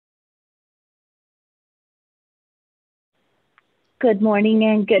Good morning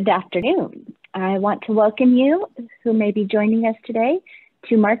and good afternoon. I want to welcome you who may be joining us today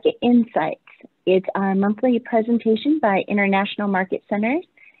to Market Insights. It's our monthly presentation by International Market Centers,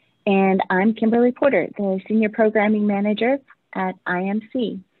 and I'm Kimberly Porter, the Senior Programming Manager at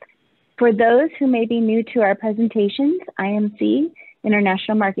IMC. For those who may be new to our presentations, IMC,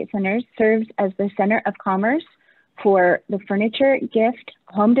 International Market Centers, serves as the center of commerce for the furniture, gift,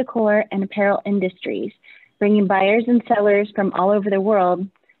 home decor, and apparel industries, bringing buyers and sellers from all over the world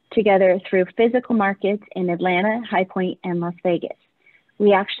together through physical markets in Atlanta, High Point, and Las Vegas.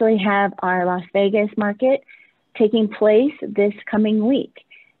 We actually have our Las Vegas market taking place this coming week.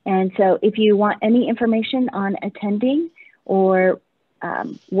 And so if you want any information on attending or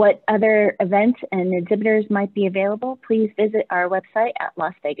what other events and exhibitors might be available, please visit our website at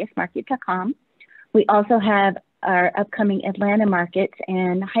lasvegasmarket.com. We also have our upcoming Atlanta markets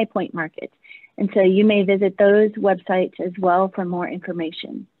and High Point markets. And so you may visit those websites as well for more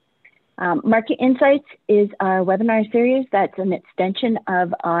information. Market Insights is our webinar series that's an extension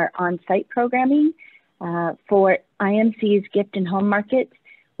of our on-site programming for IMC's gift and home markets,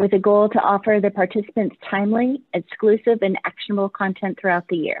 with a goal to offer the participants timely, exclusive, and actionable content throughout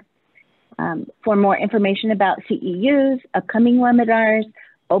the year. For more information about CEUs, upcoming webinars,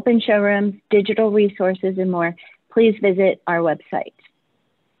 open showrooms, digital resources, and more, please visit our website.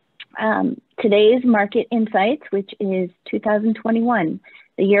 Today's Market Insights, which is 2021,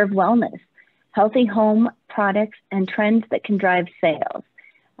 the year of wellness, healthy home products, and trends that can drive sales.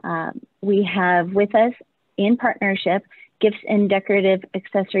 We have with us, in partnership, Gifts and Decorative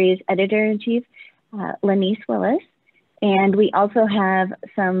Accessories Editor-in-Chief, Lenise Willis. And we also have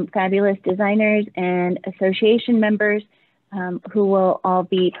some fabulous designers and association members who will all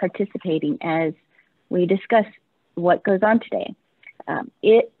be participating as we discuss what goes on today.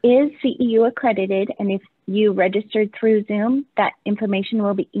 It is CEU accredited, and if you registered through Zoom, that information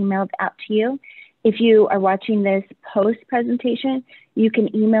will be emailed out to you. If you are watching this post-presentation, you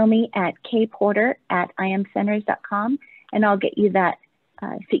can email me at kporter@imcenters.com, and I'll get you that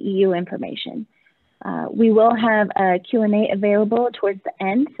CEU information. We will have a Q&A available towards the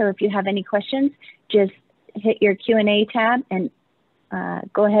end, so if you have any questions, just hit your Q&A tab and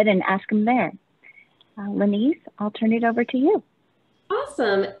go ahead and ask them there. Lenise, I'll turn it over to you.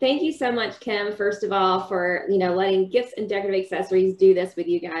 Awesome. Thank you so much, Kim, first of all, for letting Gifts and Decorative Accessories do this with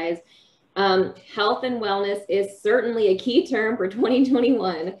you guys. Health and wellness is certainly a key term for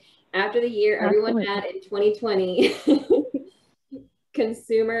 2021. After the year everyone had in 2020,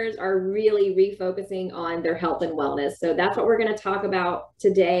 consumers are really refocusing on their health and wellness. So that's what we're going to talk about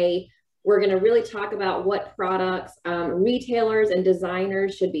today. We're going to really talk about what products retailers and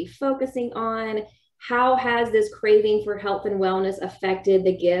designers should be focusing on. How has this craving for health and wellness affected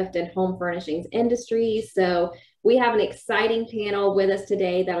the gift and home furnishings industry? So we have an exciting panel with us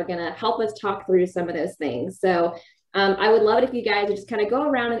today that are going to help us talk through some of those things. So I would love it if you guys would just kind of go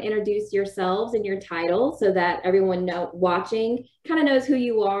around and introduce yourselves and your title so that everyone watching kind of knows who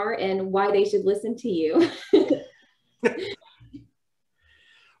you are and why they should listen to you.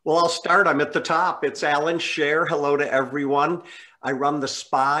 Well, I'll start. I'm at the top. It's Allan Share. Hello to everyone. I run the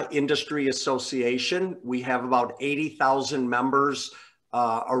Spa Industry Association. We have about 80,000 members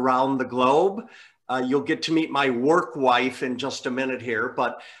around the globe. You'll get to meet my work wife in just a minute here,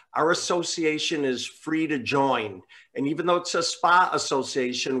 but our association is free to join. And even though it's a spa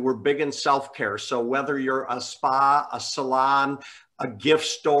association, we're big in self-care. So whether you're a spa, a salon, a gift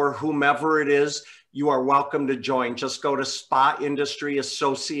store, whomever it is, you are welcome to join. Just go to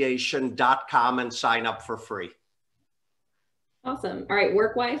spaindustryassociation.com and sign up for free. Awesome. All right,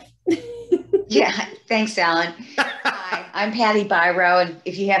 work wife. Yeah, thanks, Allan. Hi, I'm Patti Biro, and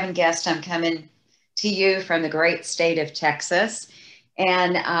if you haven't guessed, I'm coming to you from the great state of Texas.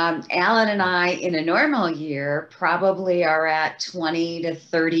 And Allan and I, in a normal year, probably are at 20 to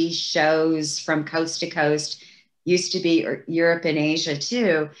 30 shows from coast to coast. Used to be Europe and Asia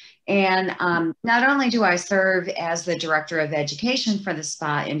too. And not only do I serve as the Director of Education for the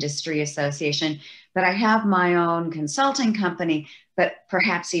Spa Industry Association, but I have my own consulting company, but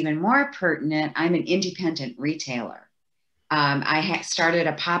perhaps even more pertinent, I'm an independent retailer. I started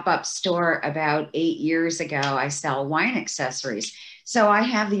a pop-up store about 8 years ago. I sell wine accessories. So I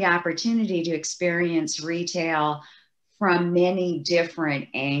have the opportunity to experience retail from many different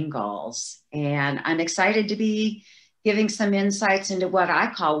angles. And I'm excited to be giving some insights into what I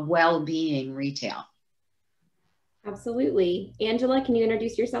call well-being retail. Absolutely. Angela, can you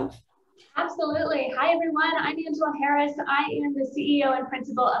introduce yourself? Absolutely. Hi, everyone. I'm Angela Harris. I am the CEO and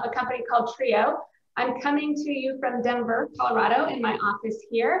principal of a company called Trio. I'm coming to you from Denver, Colorado, in my office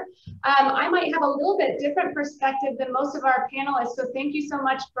here. I might have a little bit different perspective than most of our panelists, so thank you so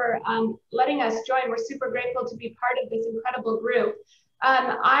much for letting us join. We're super grateful to be part of this incredible group.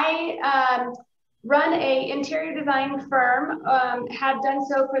 I run a interior design firm, have done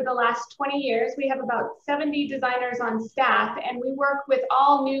so for the last 20 years. We have about 70 designers on staff, and we work with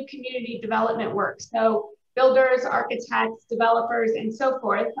all new community development work. So builders, architects, developers, and so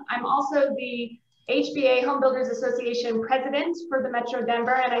forth. I'm also the HBA Home Builders Association president for the Metro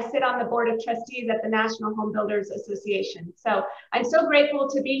Denver, and I sit on the board of trustees at the National Home Builders Association. So I'm so grateful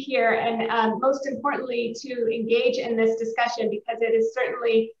to be here, and most importantly, to engage in this discussion, because it is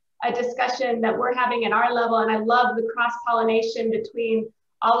certainly a discussion that we're having at our level, and I love the cross-pollination between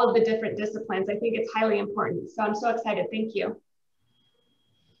all of the different disciplines. I think it's highly important. So I'm so excited. Thank you.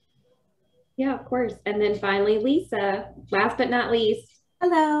 Yeah, of course. And then finally, Lisa, last but not least.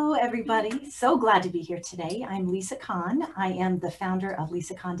 Hello, everybody. So glad to be here today. I'm Lisa Kahn. I am the founder of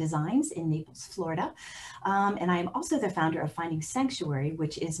Lisa Kahn Designs in Naples, Florida. And I am also the founder of Finding Sanctuary,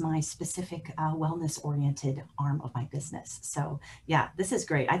 which is my specific wellness-oriented arm of my business. So yeah, this is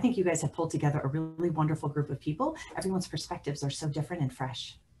great. I think you guys have pulled together a really wonderful group of people. Everyone's perspectives are so different and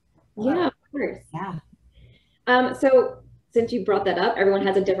fresh. Yeah, of course. Yeah. So since you brought that up, everyone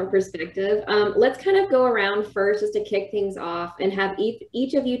has a different perspective. Let's kind of go around first just to kick things off and have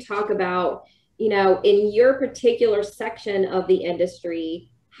each of you talk about, you know, in your particular section of the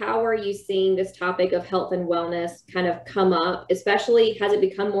industry, how are you seeing this topic of health and wellness kind of come up? Especially, has it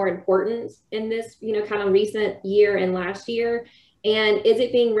become more important in this, you know, kind of recent year and last year? And is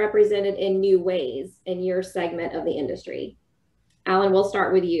it being represented in new ways in your segment of the industry? Allan, we'll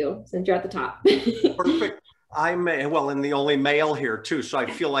start with you since you're at the top. Perfect. I'm, well, and the only male here too, so I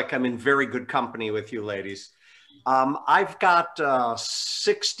feel like I'm in very good company with you ladies. I've got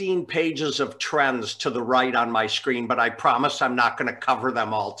 16 pages of trends to the right on my screen, but I promise I'm not going to cover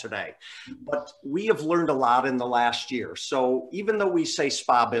them all today. But we have learned a lot in the last year. So even though we say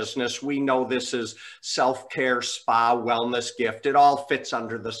spa business, we know this is self-care, spa, wellness, gift. It all fits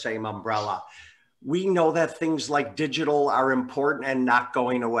under the same umbrella. We know that things like digital are important and not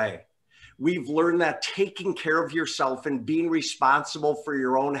going away. We've learned that taking care of yourself and being responsible for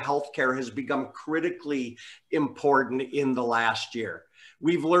your own healthcare has become critically important in the last year.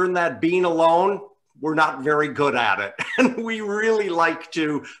 We've learned that being alone, we're not very good at it. And we really like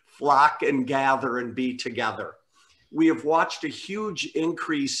to flock and gather and be together. We have watched a huge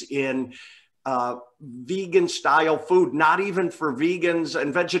increase in vegan style food, not even for vegans,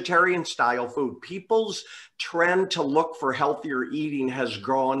 and vegetarian style food. People's trend to look for healthier eating has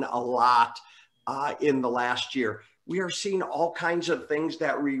grown a lot in the last year. We are seeing all kinds of things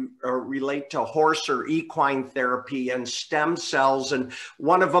that relate to horse or equine therapy and stem cells. And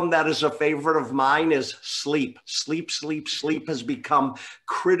one of them that is a favorite of mine is sleep. Sleep has become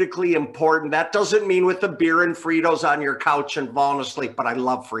critically important. That doesn't mean with the beer and Fritos on your couch and falling asleep, but I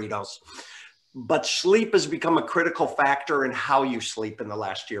love Fritos. But sleep has become a critical factor in how you sleep in the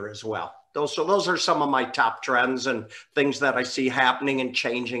last year as well. So those are some of my top trends and things that I see happening and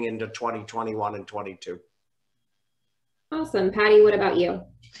changing into 2021 and 22. Awesome. Patti, what about you?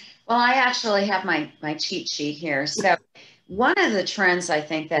 Well, I actually have my cheat sheet here. So one of the trends I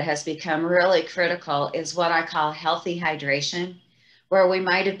think that has become really critical is what I call healthy hydration, where we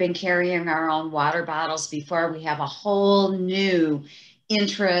might have been carrying our own water bottles before. We have a whole new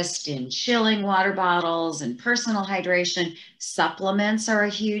interest in chilling water bottles and personal hydration. Supplements are a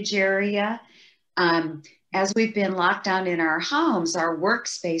huge area. As we've been locked down in our homes, our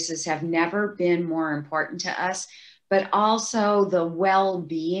workspaces have never been more important to us, but also the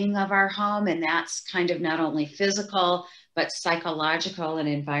well-being of our home. And that's kind of not only physical, but psychological and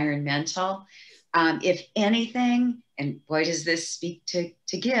environmental. If anything, and boy, does this speak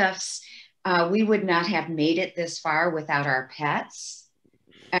to gifts, we would not have made it this far without our pets.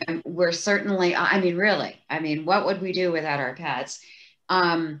 We're certainly, what would we do without our pets?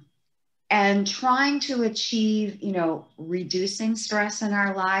 And trying to achieve, reducing stress in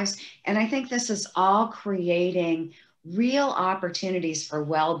our lives. And I think this is all creating real opportunities for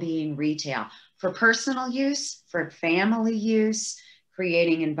well-being retail, for personal use, for family use,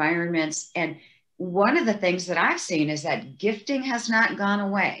 creating environments. And one of the things that I've seen is that gifting has not gone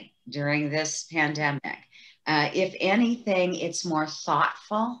away during this pandemic. If anything, it's more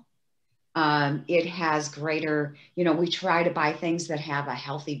thoughtful. It has greater, we try to buy things that have a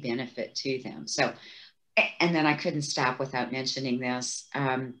healthy benefit to them. So, and then I couldn't stop without mentioning this.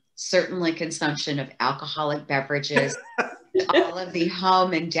 Certainly consumption of alcoholic beverages, all of the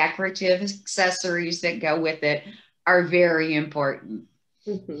home and decorative accessories that go with it are very important.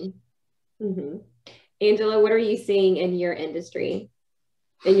 Mm-hmm. Mm-hmm. Angela, what are you seeing in your industry,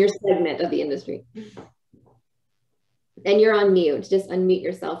 in your segment of the industry? And you're on mute. Just unmute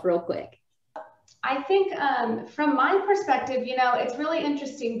yourself real quick. I think from my perspective, you know, it's really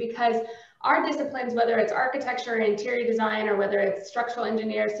interesting because our disciplines, whether it's architecture, interior design, or whether it's structural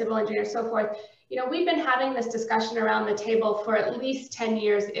engineer, civil engineer, so forth, you know, we've been having this discussion around the table for at least 10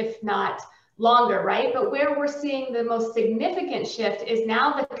 years, if not longer, right? But where we're seeing the most significant shift is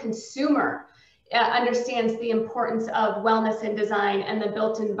now the consumer understands the importance of wellness and design and the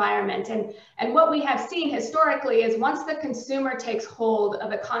built environment. And what we have seen historically is once the consumer takes hold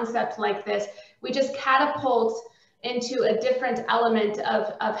of a concept like this, we just catapult into a different element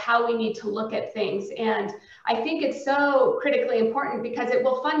of how we need to look at things. And I think it's so critically important because it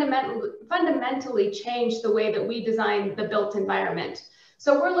will fundamentally change the way that we design the built environment.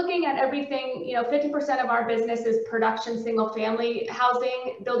 So we're looking at everything, you know, 50% of our business is production, single family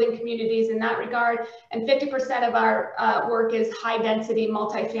housing, building communities in that regard. And 50% of our work is high density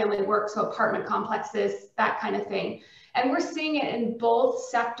multifamily work, so apartment complexes, that kind of thing. And we're seeing it in both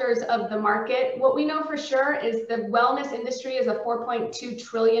sectors of the market. What we know for sure is the wellness industry is a $4.2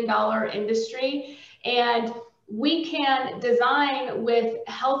 trillion industry. And we can design with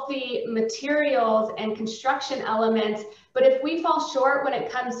healthy materials and construction elements, but if we fall short when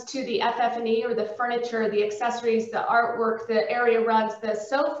it comes to the FF&E or the furniture, the accessories, the artwork, the area rugs, the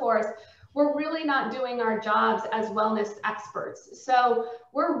so forth, we're really not doing our jobs as wellness experts. So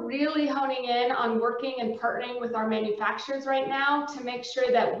we're really honing in on working and partnering with our manufacturers right now to make sure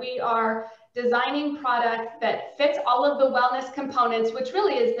that we are designing product that fits all of the wellness components, which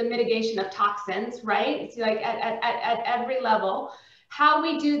really is the mitigation of toxins, right? It's like at every level. How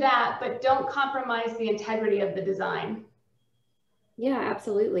we do that, but don't compromise the integrity of the design. Yeah,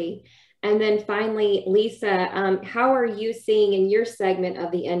 absolutely. And then finally, Lisa, how are you seeing in your segment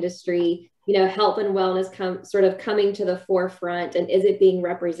of the industry, you know, health and wellness sort of coming to the forefront, and is it being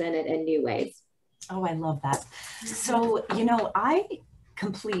represented in new ways? Oh, I love that. So, you know, I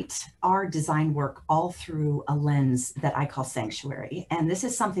complete our design work all through a lens that I call sanctuary. And this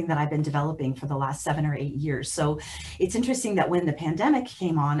is something that I've been developing for the last 7 or 8 years. So it's interesting that when the pandemic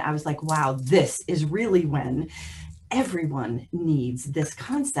came on, I was like, wow, this is really when everyone needs this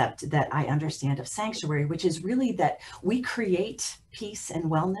concept that I understand of sanctuary, which is really that we create peace and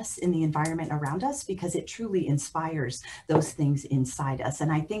wellness in the environment around us because it truly inspires those things inside us.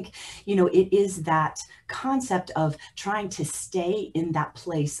 And I think, you know, it is that concept of trying to stay in that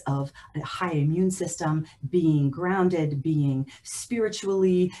place of a high immune system, being grounded, being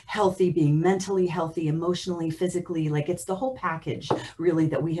spiritually healthy, being mentally healthy, emotionally, physically, like it's the whole package really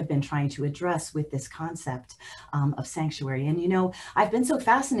that we have been trying to address with this concept of sanctuary. And, you know, I've been so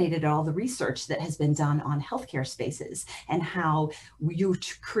fascinated at all the research that has been done on healthcare spaces and how you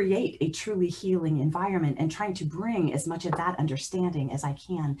create a truly healing environment, and trying to bring as much of that understanding as I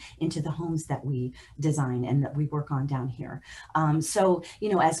can into the homes that we design and that we work on down here. So, you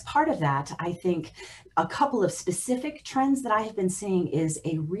know, as part of that, I think a couple of specific trends that I have been seeing is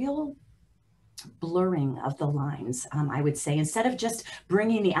a real blurring of the lines. I would say instead of just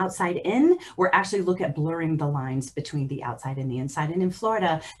bringing the outside in, we're actually look at blurring the lines between the outside and the inside. And in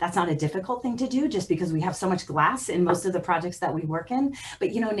Florida, that's not a difficult thing to do just because we have so much glass in most of the projects that we work in.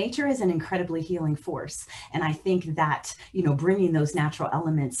 But, you know, nature is an incredibly healing force. And I think that, you know, bringing those natural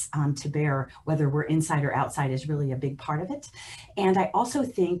elements to bear, whether we're inside or outside, is really a big part of it. And I also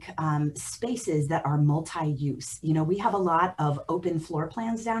think spaces that are multi-use. You know, we have a lot of open floor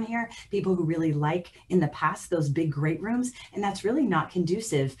plans down here, people who really like in the past those big great rooms, and that's really not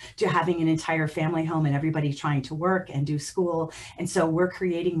conducive to having an entire family home and everybody trying to work and do school. And so we're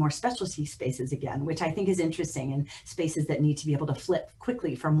creating more specialty spaces again, which I think is interesting, and spaces that need to be able to flip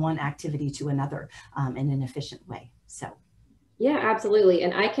quickly from one activity to another in an efficient way. So yeah, absolutely.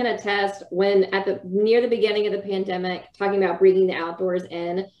 And I can attest, when near the beginning of the pandemic, talking about bringing the outdoors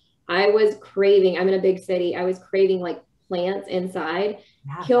in, I was craving, I'm in a big city, I was craving like plants inside.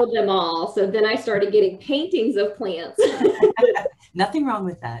 Yeah. Killed them all. So then I started getting paintings of plants. Nothing wrong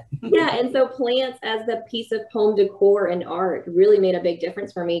with that. Yeah. And so plants as the piece of home decor and art really made a big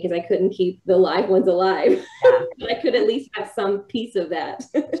difference for me, because I couldn't keep the live ones alive. Yeah. But I could at least have some piece of that.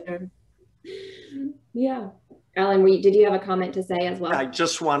 Sure. Yeah. Allan, did you have a comment to say as well? I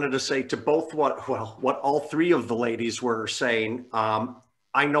just wanted to say to both what all three of the ladies were saying.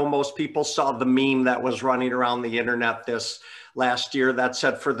 I know most people saw the meme that was running around the internet this last year that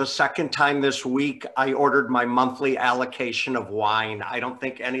said, for the second time this week, I ordered my monthly allocation of wine. I don't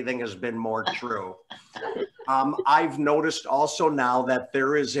think anything has been more true. I've noticed also now that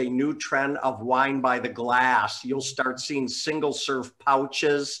there is a new trend of wine by the glass. You'll start seeing single serve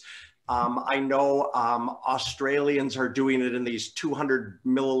pouches. I know Australians are doing it in these 200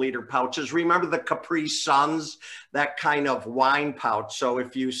 milliliter pouches. Remember the Capri Suns, that kind of wine pouch. So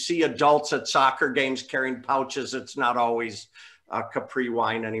if you see adults at soccer games carrying pouches, it's not always Capri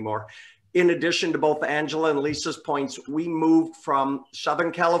wine anymore. In addition to both Angela and Lisa's points, we moved from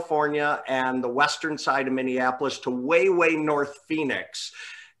Southern California and the western side of Minneapolis to way, way north Phoenix.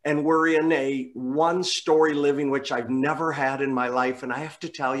 And we're in a one-story living, which I've never had in my life. And I have to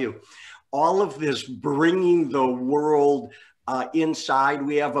tell you, all of this bringing the world inside,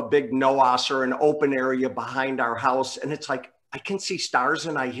 we have a big no-os, or an open area behind our house. And it's like, I can see stars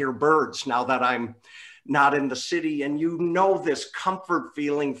and I hear birds now that I'm not in the city. And you know, this comfort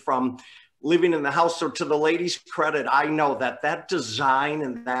feeling from living in the house. So to the ladies' credit, I know that that design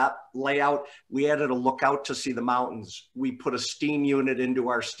and that layout, we added a lookout to see the mountains. We put a steam unit into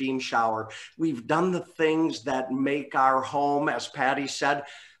our steam shower. We've done the things that make our home, as Patti said,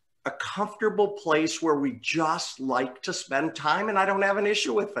 a comfortable place where we just like to spend time, and I don't have an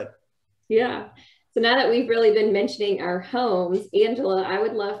issue with it. Yeah. So now that we've really been mentioning our homes, Angela, I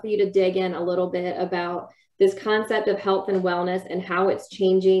would love for you to dig in a little bit about this concept of health and wellness and how it's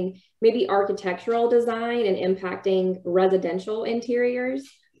changing maybe architectural design and impacting residential interiors,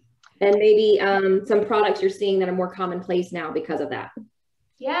 and maybe some products you're seeing that are more commonplace now because of that.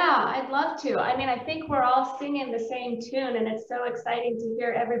 Yeah, I'd love to. I mean, I think we're all singing the same tune, and it's so exciting to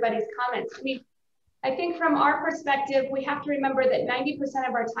hear everybody's comments. I mean, I think from our perspective, we have to remember that 90%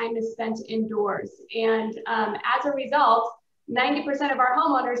 of our time is spent indoors. And as a result, 90% of our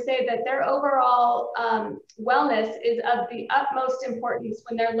homeowners say that their overall wellness is of the utmost importance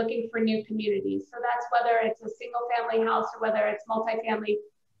when they're looking for new communities. So that's whether it's a single family house or whether it's multifamily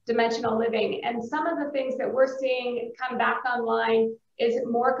dimensional living. And some of the things that we're seeing come back online is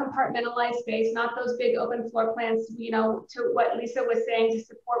more compartmentalized space, not those big open floor plans, you know, to what Lisa was saying, to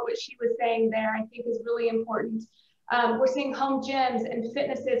support what she was saying there, I think is really important. We're seeing home gyms and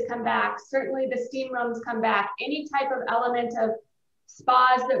fitnesses come back. Certainly the steam rooms come back. Any type of element of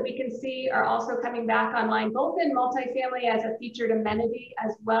spas that we can see are also coming back online, both in multifamily as a featured amenity,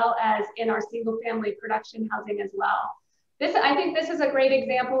 as well as in our single family production housing as well. I think this is a great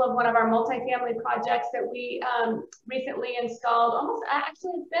example of one of our multifamily projects that we recently installed.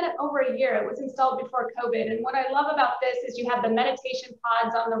 Actually, it's been over a year. It was installed before COVID. And what I love about this is you have the meditation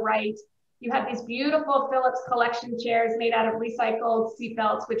pods on the right. You have these beautiful Phillips collection chairs made out of recycled seat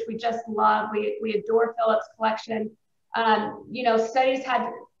belts, which we just love. We adore Phillips collection. You know, studies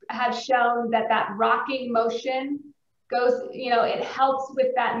have shown that rocking motion goes, you know, it helps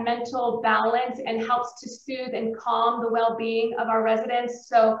with that mental balance and helps to soothe and calm the well-being of our residents.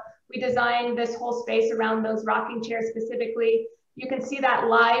 So we designed this whole space around those rocking chairs specifically. You can see that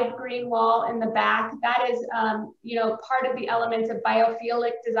live green wall in the back. That is, you know, part of the elements of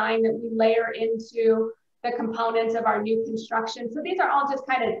biophilic design that we layer into the components of our new construction. So these are all just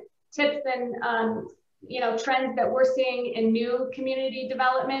kind of tips and, you know, trends that we're seeing in new community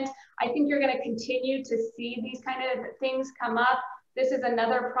development. I think you're going to continue to see these kind of things come up. This is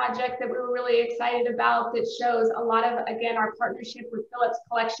another project that we were really excited about that shows a lot of, again, our partnership with Phillips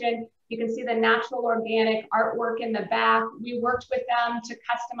Collection. You can see the natural organic artwork in the back. We worked with them to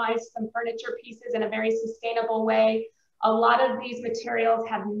customize some furniture pieces in a very sustainable way. A lot of these materials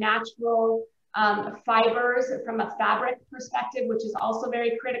have natural fibers from a fabric perspective, which is also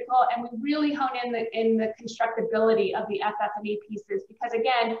very critical. And we really hone in the constructability of the FF&E pieces, because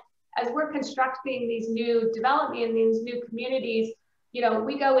again, as we're constructing these new development in these new communities, you know,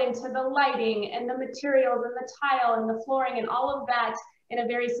 we go into the lighting and the materials and the tile and the flooring and all of that in a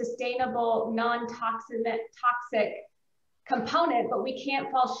very sustainable, non-toxic component, but we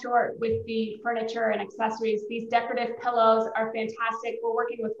can't fall short with the furniture and accessories. These decorative pillows are fantastic. We're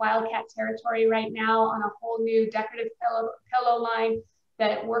working with Wildcat Territory right now on a whole new decorative pillow line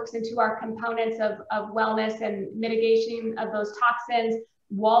that works into our components of wellness and mitigation of those toxins.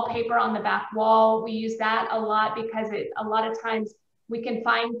 Wallpaper on the back wall, we use that a lot because a lot of times we can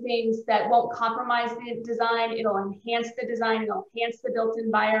find things that won't compromise the design. It'll enhance the design, it'll enhance the built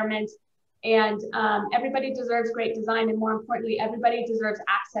environment. And everybody deserves great design, and more importantly, everybody deserves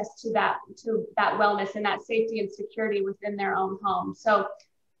access to that wellness and that safety and security within their own home. So,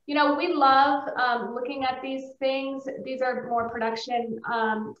 you know, we love looking at these things. These are more production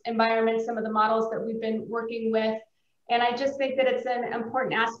environments, some of the models that we've been working with. And I just think that it's an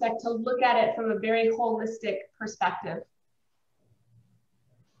important aspect to look at it from a very holistic perspective.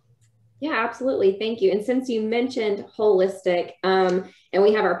 Yeah, absolutely. Thank you. And since you mentioned holistic, and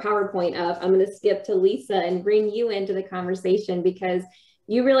we have our PowerPoint up, I'm going to skip to Lisa and bring you into the conversation because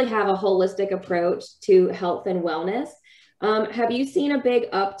you really have a holistic approach to health and wellness. Have you seen a big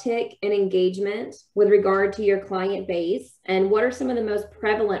uptick in engagement with regard to your client base? And what are some of the most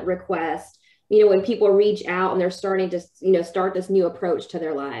prevalent requests, when people reach out and they're starting to, start this new approach to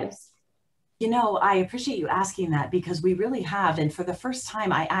their lives? I appreciate you asking that, because we really have. And for the first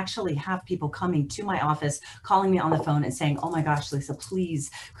time, I actually have people coming to my office, calling me on the phone and saying, oh my gosh, Lisa,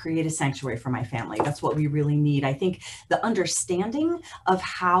 please create a sanctuary for my family. That's what we really need. I think the understanding of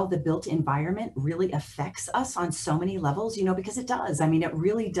how the built environment really affects us on so many levels, because it does. I mean, it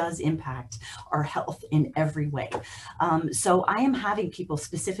really does impact our health in every way. So I am having people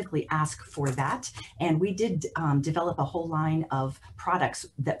specifically ask for that. And we did develop a whole line of products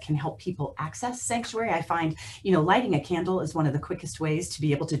that can help people access sanctuary. I find, lighting a candle is one of the quickest ways to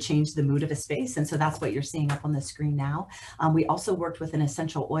be able to change the mood of a space. And so that's what you're seeing up on the screen now. We also worked with an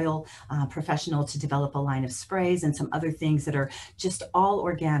essential oil professional to develop a line of sprays and some other things that are just all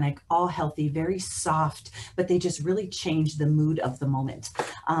organic, all healthy, very soft, but they just really change the mood of the moment.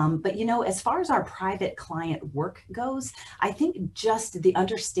 But, as far as our private client work goes, I think just the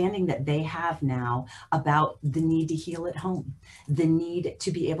understanding that they have now about the need to heal at home, the need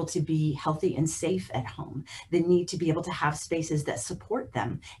to be able to be healthy and safe at home, the need to be able to have spaces that support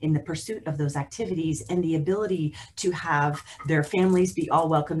them in the pursuit of those activities, and the ability to have their families be all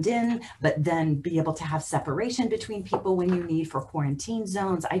welcomed in, but then be able to have separation between people when you need for quarantine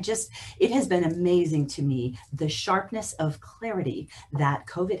zones. It has been amazing to me, the sharpness of clarity that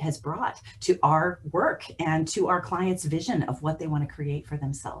COVID has brought to our work and to our clients' vision of what they want to create for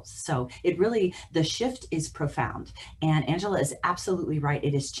themselves. So the shift is profound. And Angela is absolutely right.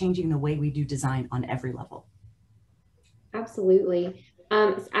 It is changing the way we do design on every level. Absolutely.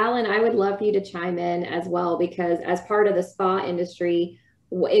 Allan, I would love for you to chime in as well, because as part of the spa industry,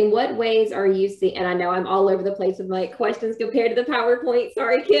 in what ways are you seeing, and I know I'm all over the place with my questions compared to the PowerPoint,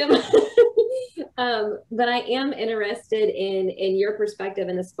 sorry, Kim, but I am interested in your perspective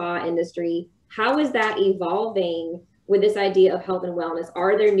in the spa industry. How is that evolving with this idea of health and wellness?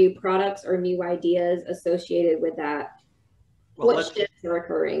 Are there new products or new ideas associated with that? Well, what shifts are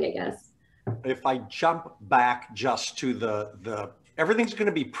occurring, I guess? If I jump back just to the everything's going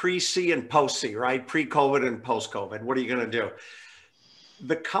to be pre-C and post-C, right? Pre-COVID and post-COVID. What are you going to do?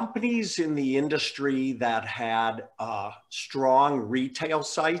 The companies in the industry that had strong retail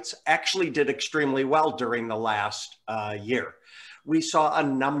sites actually did extremely well during the last year. We saw a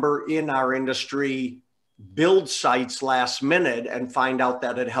number in our industry build sites last minute and find out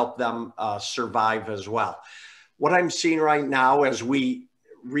that it helped them survive as well. What I'm seeing right now as we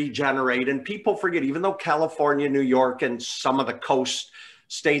regenerate, and people forget, even though California, New York, and some of the coast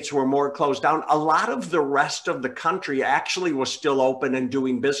states were more closed down, a lot of the rest of the country actually was still open and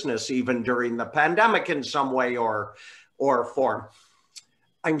doing business even during the pandemic in some way or form.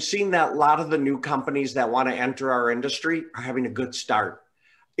 I'm seeing that a lot of the new companies that want to enter our industry are having a good start.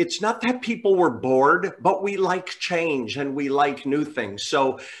 It's not that people were bored, but we like change and we like new things.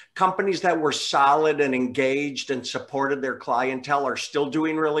 So companies that were solid and engaged and supported their clientele are still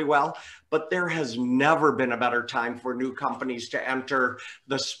doing really well. But there has never been a better time for new companies to enter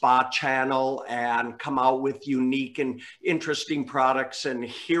the spa channel and come out with unique and interesting products and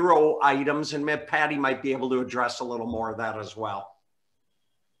hero items. And Patti might be able to address a little more of that as well.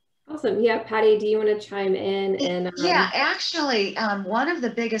 Awesome. Yeah, Patti, do you want to chime in? And yeah, actually, one of the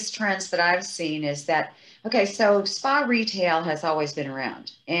biggest trends that I've seen is that, okay, so spa retail has always been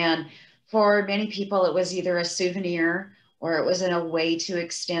around. And for many people, it was either a souvenir or it was in a way to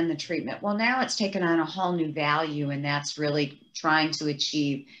extend the treatment. Well, now it's taken on a whole new value, and that's really trying to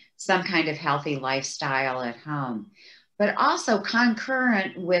achieve some kind of healthy lifestyle at home. But also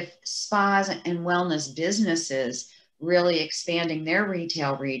concurrent with spas and wellness businesses really expanding their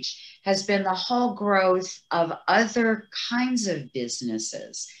retail reach has been the whole growth of other kinds of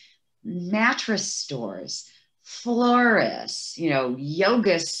businesses, mattress stores, florists,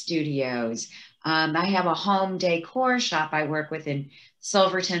 yoga studios. I have a home decor shop I work with in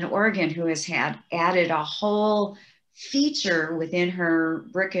Silverton, Oregon, who has added a whole feature within her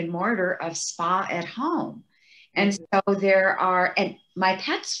brick and mortar of spa at home. And so and my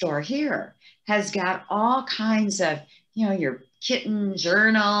pet store here has got all kinds of, your kitten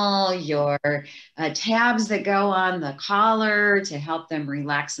journal, your tabs that go on the collar to help them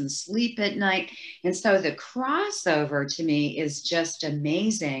relax and sleep at night. And so the crossover to me is just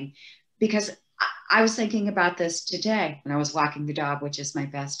amazing, because I was thinking about this today when I was walking the dog, which is my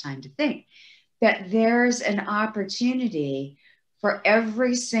best time to think, that there's an opportunity for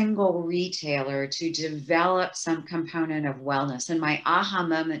every single retailer to develop some component of wellness. And my aha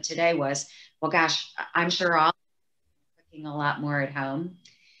moment today was, well, gosh, I'm sure all cooking a lot more at home.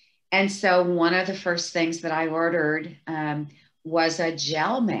 And so one of the first things that I ordered was a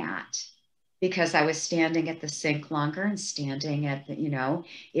gel mat, because I was standing at the sink longer and standing at the,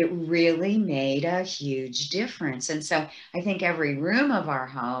 it really made a huge difference. And so I think every room of our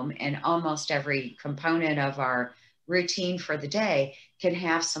home and almost every component of our routine for the day can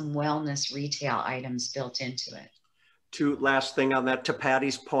have some wellness retail items built into it. Last thing on that, to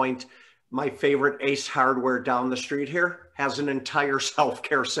Patty's point, my favorite Ace Hardware down the street here has an entire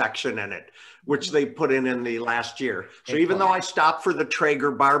self-care section in it, which they put in the last year. So even though I stopped for the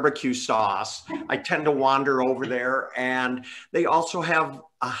Traeger barbecue sauce, I tend to wander over there. And they also have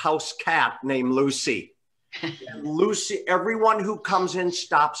a house cat named Lucy. And Lucy, everyone who comes in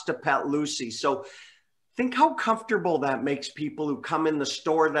stops to pet Lucy. So think how comfortable that makes people who come in the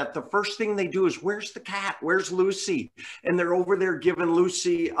store, that the first thing they do is, where's the cat? Where's Lucy? And they're over there giving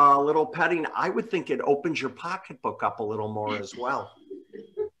Lucy a little petting. I would think it opens your pocketbook up a little more as well.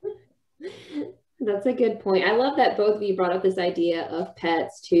 That's a good point. I love that both of you brought up this idea of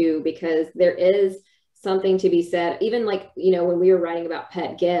pets too, because there is something to be said, even like, when we were writing about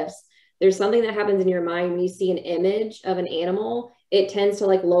pet gifts, there's something that happens in your mind when you see an image of an animal. It tends to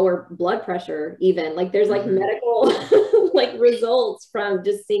like lower blood pressure, even like there's like medical like results from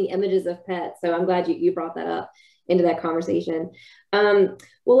just seeing images of pets. So I'm glad you brought that up into that conversation. Well,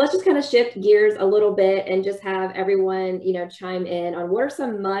 let's just kind of shift gears a little bit and just have everyone, chime in on what are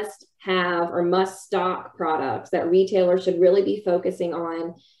some must have or must stock products that retailers should really be focusing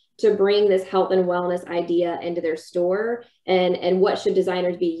on to bring this health and wellness idea into their store, and what should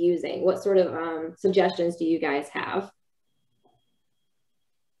designers be using? What sort of suggestions do you guys have?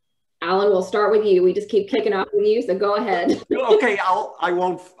 Allan, we'll start with you. We just keep kicking off with you, so go ahead. Okay, I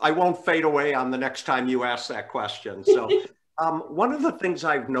won't fade away on the next time you ask that question. So one of the things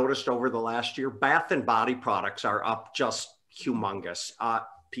I've noticed over the last year, bath and body products are up just humongous.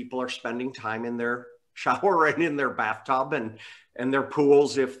 People are spending time in their shower and in their bathtub and their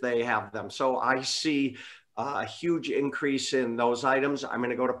pools if they have them. So I see a huge increase in those items. I'm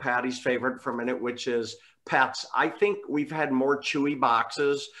going to go to Patty's favorite for a minute, which is pets. I think we've had more Chewy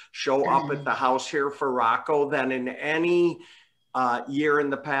boxes show up at the house here for Rocco than in any year in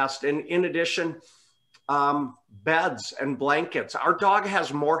the past. And in addition, beds and blankets. Our dog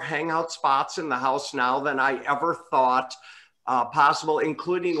has more hangout spots in the house now than I ever thought possible,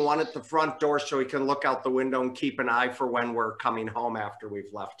 including one at the front door so he can look out the window and keep an eye for when we're coming home after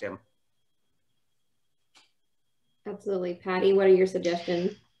we've left him. Absolutely. Patty, what are your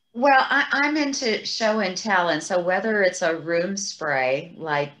suggestions? Well, I'm into show and tell. And so whether it's a room spray,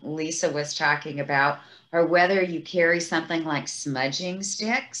 like Lisa was talking about, or whether you carry something like smudging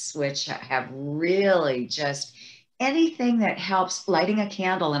sticks, which have really just anything that helps, lighting a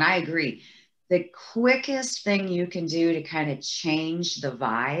candle. And I agree, the quickest thing you can do to kind of change the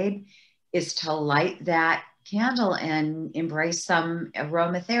vibe is to light that candle and embrace some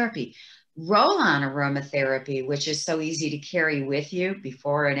aromatherapy. Roll-on aromatherapy, which is so easy to carry with you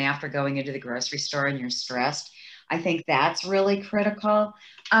before and after going into the grocery store and you're stressed. I think that's really critical.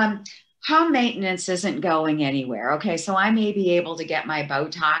 Home maintenance isn't going anywhere. Okay, so I may be able to get my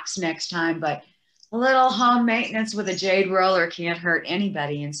Botox next time, but a little home maintenance with a jade roller can't hurt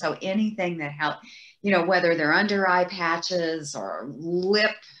anybody. And so anything that helps, whether they're under eye patches or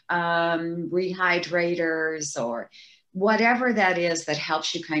lip rehydrators or whatever that is that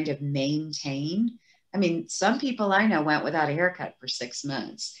helps you kind of maintain. I mean, some people I know went without a haircut for 6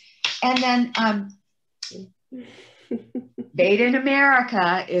 months. And then Made in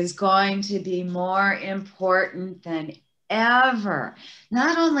America is going to be more important than ever.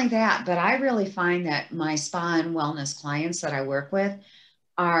 Not only that, but I really find that my spa and wellness clients that I work with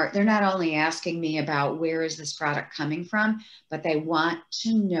they're not only asking me about where is this product coming from, but they want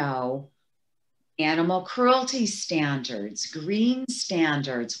to know animal cruelty standards, green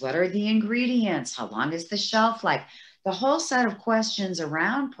standards, what are the ingredients, how long is the shelf life? The whole set of questions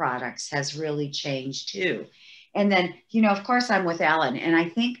around products has really changed too. And then, of course I'm with Allan, and I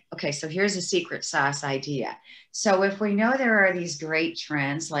think, okay, so here's a secret sauce idea. So if we know there are these great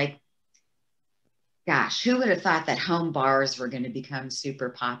trends, like, gosh, who would have thought that home bars were going to become super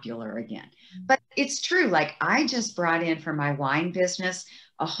popular again? But it's true. Like, I just brought in for my wine business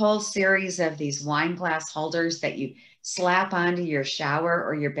a whole series of these wine glass holders that you slap onto your shower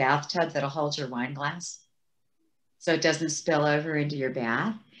or your bathtub that'll hold your wine glass so it doesn't spill over into your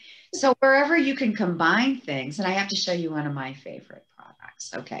bath. So wherever you can combine things, and I have to show you one of my favorite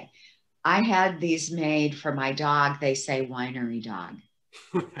products. Okay. I had these made for my dog. They say winery dog.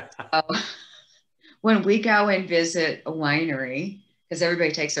 When we go and visit a winery, because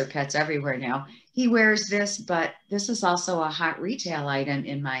everybody takes their pets everywhere now, he wears this, but this is also a hot retail item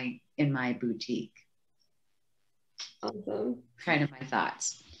in my boutique. Awesome. Kind of my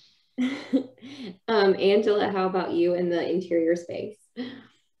thoughts. Angela, how about you in the interior space?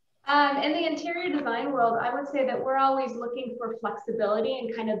 In the interior design world, I would say that we're always looking for flexibility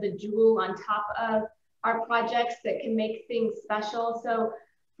and kind of the jewel on top of our projects that can make things special. So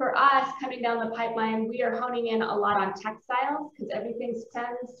for us, coming down the pipeline, we are honing in a lot on textiles because everything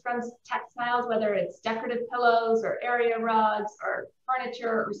stems from textiles, whether it's decorative pillows or area rugs or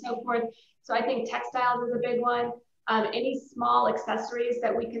furniture or so forth. So I think textiles is a big one. Any small accessories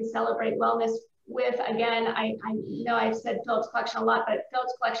that we can celebrate wellness with. Again, I know I've said Phillips Collection a lot, but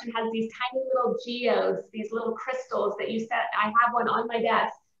Phillips Collection has these tiny little geodes, these little crystals that you set. I have one on my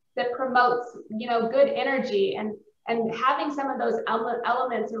desk that promotes, you know, good energy, and having some of those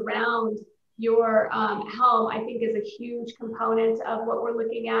elements around your home, I think, is a huge component of what we're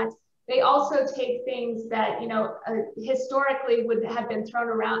looking at. They also take things that, you know, historically would have been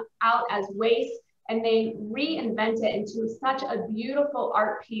thrown out as waste, and they reinvent it into such a beautiful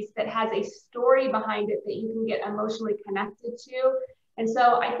art piece that has a story behind it that you can get emotionally connected to. And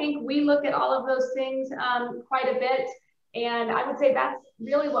so I think we look at all of those things quite a bit. And I would say that's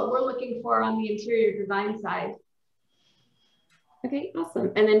really what we're looking for on the interior design side. Okay,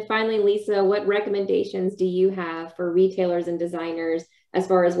 awesome. And then finally, Lisa, what recommendations do you have for retailers and designers as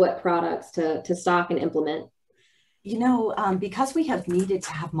far as what products to stock and implement? You know, because we have needed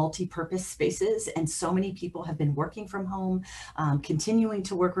to have multi-purpose spaces and so many people have been working from home, continuing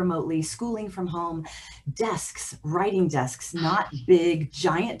to work remotely, schooling from home, desks, writing desks, not big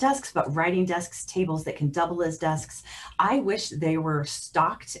giant desks, but writing desks, tables that can double as desks. I wish they were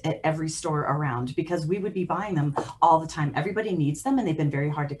stocked at every store around because we would be buying them all the time. Everybody needs them and they've been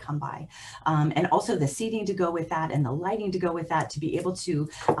very hard to come by. And also the seating to go with that and the lighting to go with that to be able to,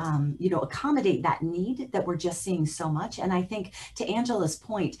 you know, accommodate that need that we're just seeing so much. And I think to Angela's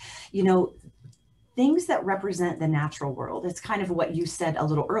point, you know, things that represent the natural world. It's kind of what you said a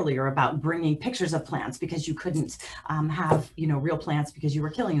little earlier about bringing pictures of plants because you couldn't have, you know, real plants because you were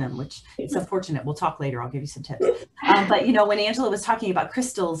killing them, which it's unfortunate. We'll talk later. I'll give you some tips. But, you know, when Angela was talking about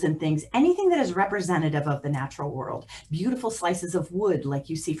crystals and things, anything that is representative of the natural world, beautiful slices of wood, like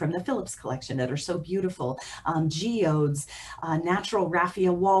you see from the Phillips collection that are so beautiful, geodes, natural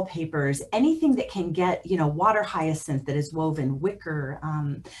raffia wallpapers, anything that can get, you know, water hyacinth that is woven, wicker,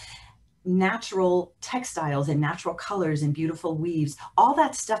 natural textiles and natural colors and beautiful weaves, all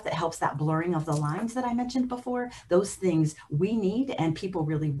that stuff that helps that blurring of the lines that I mentioned before, those things we need and people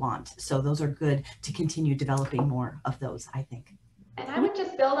really want. So those are good to continue developing more of those, I think. And I would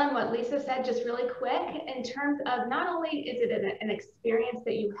just build on what Lisa said just really quick in terms of not only is it an experience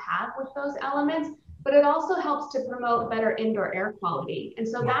that you have with those elements, but it also helps to promote better indoor air quality. And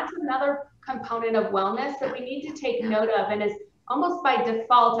so that's another component of wellness that we need to take note of and is almost by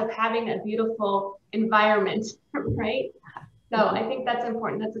default of having a beautiful environment, right? So I think that's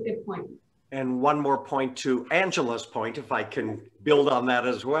important. That's a good point. And one more point to Angela's point, if I can build on that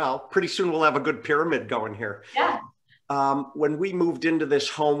as well. Pretty soon we'll have a good pyramid going here. Yeah. When we moved into this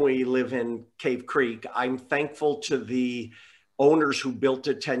home, we live in Cave Creek. I'm thankful to the owners who built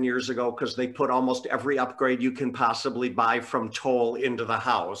it 10 years ago because they put almost every upgrade you can possibly buy from Toll into the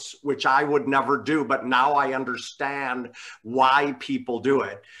house, which I would never do, but now I understand why people do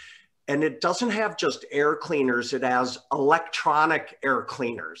it. And it doesn't have just air cleaners, it has electronic air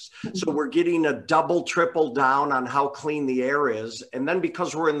cleaners. So we're getting a double, triple down on how clean the air is. And then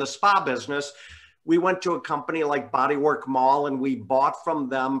because we're in the spa business, we went to a company like Bodywork Mall and we bought from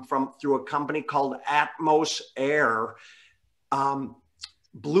them through a company called Atmos Air.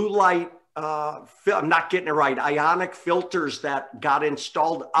 Blue light, I'm not getting it right, ionic filters that got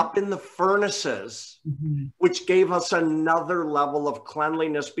installed up in the furnaces, which gave us another level of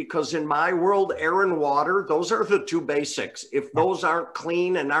cleanliness because in my world, air and water, those are the two basics. If those aren't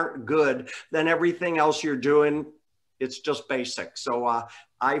clean and aren't good, then everything else you're doing, it's just basic. So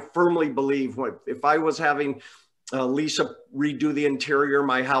I firmly believe if I was having Lisa redo the interior of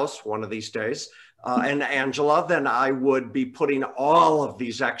my house one of these days, and Angela, then I would be putting all of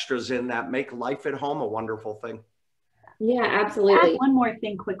these extras in that make life at home a wonderful thing. Yeah, absolutely. Add one more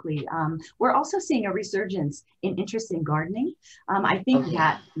thing quickly. We're also seeing a resurgence in interest in gardening. I think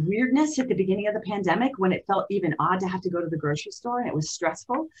that weirdness at the beginning of the pandemic, when it felt even odd to have to go to the grocery store and it was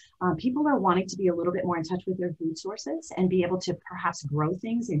stressful, people are wanting to be a little bit more in touch with their food sources and be able to perhaps grow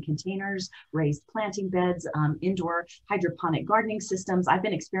things in containers, raised planting beds, indoor hydroponic gardening systems. I've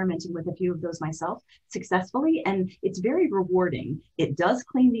been experimenting with a few of those myself successfully, and it's very rewarding. It does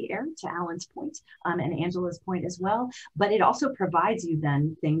clean the air, to Allan's point, and Angela's point as well. but it also provides you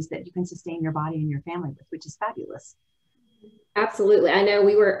then things that you can sustain your body and your family with, which is fabulous. Absolutely. I know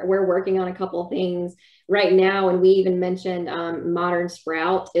we're working on a couple of things right now, and we even mentioned Modern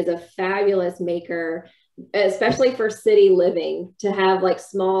Sprout is a fabulous maker, especially for city living, to have like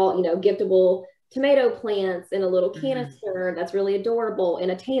small, you know, giftable tomato plants in a little canister that's really adorable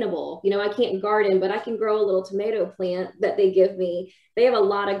and attainable. You know, I can't garden, but I can grow a little tomato plant that they give me. They have a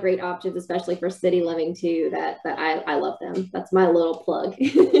lot of great options, especially for city living too, that I love them. That's my little plug.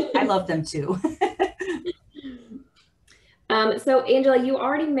 I love them too. So Angela, you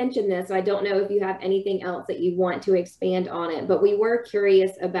already mentioned this, so I don't know if you have anything else that you want to expand on it, but we were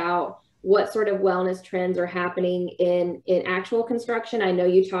curious about what sort of wellness trends are happening in actual construction. I know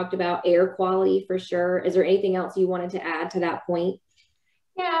you talked about air quality for sure. Is there anything else you wanted to add to that point?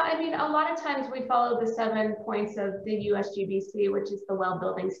 Yeah, I mean, a lot of times we follow the 7 points of the USGBC, which is the well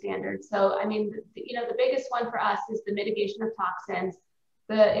building standard. So, I mean, you know, the biggest one for us is the mitigation of toxins,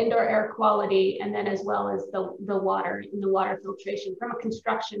 the indoor air quality, and then as well as the water and the water filtration from a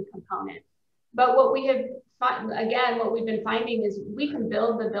construction component. But what we have, again, what we've been finding is we can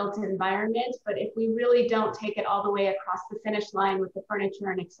build the built environment, but if we really don't take it all the way across the finish line with the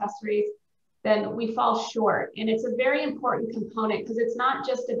furniture and accessories, then we fall short. And it's a very important component because it's not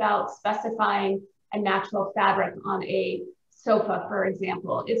just about specifying a natural fabric on a sofa, for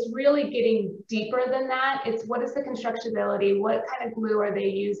example. It's really getting deeper than that. It's what is the constructability? What kind of glue are they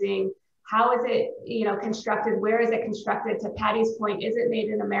using? How is it, you know, constructed? Where is it constructed? To Patty's point, is it made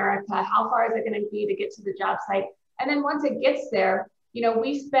in America? How far is it going to be to get to the job site? And then once it gets there, you know,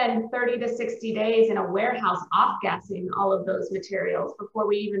 we spend 30 to 60 days in a warehouse off-gassing all of those materials before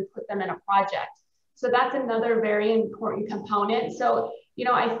we even put them in a project. So that's another very important component. So, you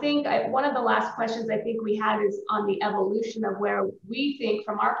know, I think one of the last questions I think we had is on the evolution of where we think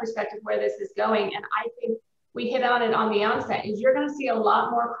from our perspective where this is going. And I think we hit on it on the onset is you're going to see a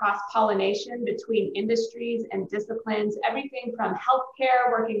lot more cross-pollination between industries and disciplines, everything from healthcare,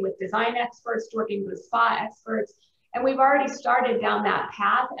 working with design experts, to working with spa experts. And we've already started down that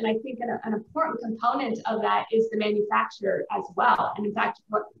path. And I think an important component of that is the manufacturer as well. And in fact,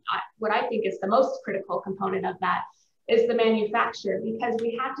 what I think is the most critical component of that is the manufacturer, because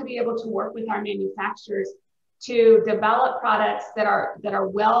we have to be able to work with our manufacturers to develop products that are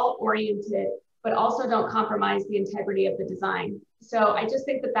well-oriented, but also don't compromise the integrity of the design. So I just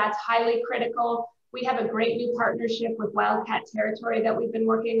think that that's highly critical. We have a great new partnership with Wildcat Territory that we've been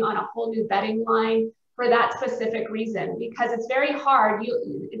working on a whole new bedding line for that specific reason, because it's very hard.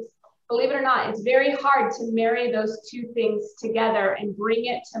 Believe it or not, it's very hard to marry those two things together and bring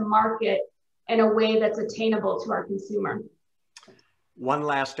it to market in a way that's attainable to our consumer. One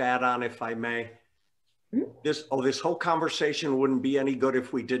last add-on, if I may. This whole conversation wouldn't be any good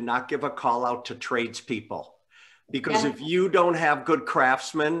if we did not give a call out to tradespeople. Because if you don't have good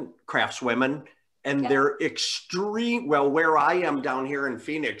craftswomen, and they're extreme, well, where I am down here in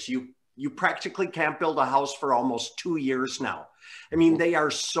Phoenix, you practically can't build a house for almost 2 years now. I mean, they are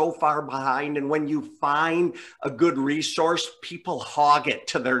so far behind. And when you find a good resource, people hog it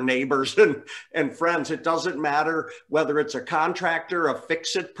to their neighbors and friends. It doesn't matter whether it's a contractor, a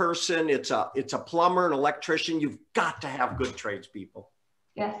fix-it person, it's a plumber, an electrician. You've got to have good tradespeople.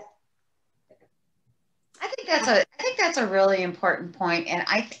 Yes. I think that's a really important point. And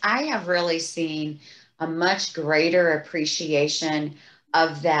I have really seen a much greater appreciation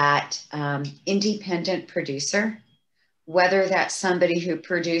of that independent producer, whether that's somebody who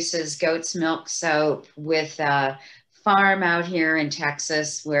produces goat's milk soap with a farm out here in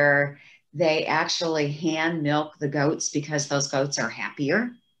Texas where they actually hand milk the goats because those goats are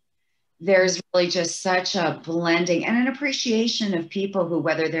happier. There's really just such a blending and an appreciation of people who,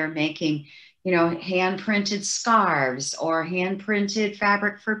 whether they're making, you know, hand printed scarves or hand printed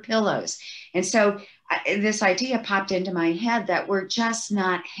fabric for pillows. And so this idea popped into my head that we're just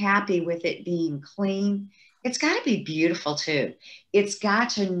not happy with it being clean. It's got to be beautiful too. It's got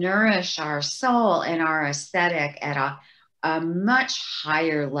to nourish our soul and our aesthetic at a much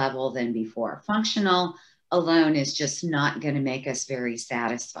higher level than before. Functional alone is just not going to make us very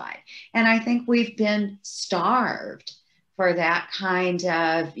satisfied. And I think we've been starved for that kind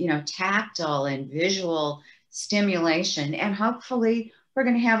of, you know, tactile and visual stimulation. And hopefully we're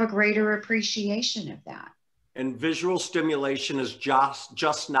going to have a greater appreciation of that. And visual stimulation is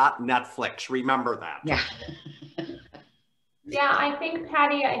just not Netflix. Remember that. Yeah. Yeah, I think,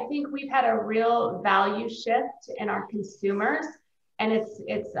 Patty, we've had a real value shift in our consumers. And it's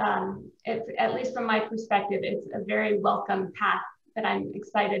at least from my perspective, it's a very welcome path that I'm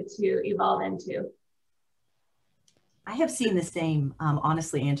excited to evolve into. I have seen the same,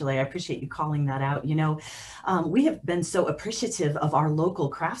 honestly, Angela. I appreciate you calling that out. You know, we have been so appreciative of our local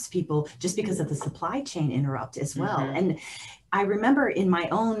craftspeople just because of the supply chain interrupt as well. And I remember in my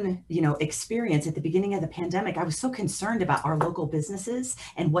own, you know, experience at the beginning of the pandemic, I was so concerned about our local businesses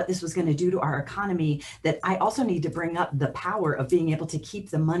and what this was going to do to our economy that I also need to bring up the power of being able to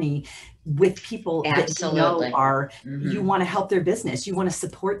keep the money with people that you know are, you want to help their business, you want to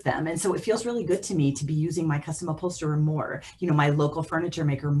support them. And so it feels really good to me to be using my custom upholsterer more, you know, my local furniture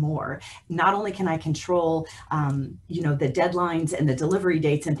maker more. Not only can I control, you know, the deadlines and the delivery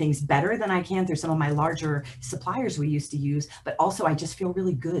dates and things better than I can through some of my larger suppliers we used to use, but also I just feel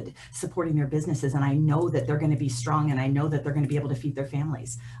really good supporting their businesses. And I know that they're going to be strong, and I know that they're going to be able to feed their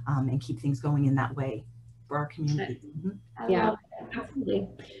families and keep things going in that way for our community. Yeah, absolutely.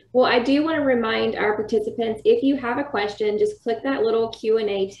 Well, I do want to remind our participants, if you have a question, just click that little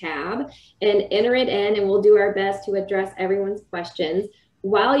Q&A tab and enter it in, and we'll do our best to address everyone's questions.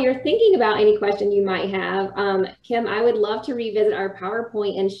 While you're thinking about any question you might have, Kim, I would love to revisit our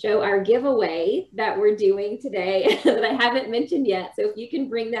PowerPoint and show our giveaway that we're doing today that I haven't mentioned yet. So if you can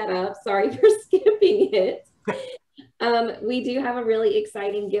bring that up, sorry for skipping it. We do have a really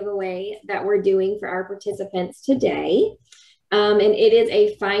exciting giveaway that we're doing for our participants today. And it is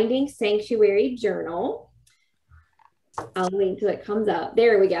a Finding Sanctuary journal. I'll wait until it comes up.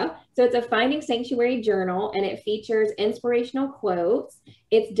 There we go. So it's a Finding Sanctuary journal, and it features inspirational quotes.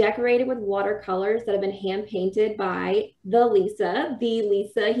 It's decorated with watercolors that have been hand painted by the Lisa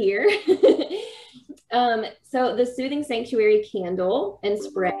here. So the Soothing Sanctuary candle and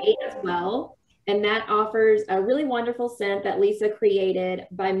spray as well. And that offers a really wonderful scent that Lisa created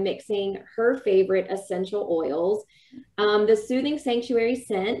by mixing her favorite essential oils. The Soothing Sanctuary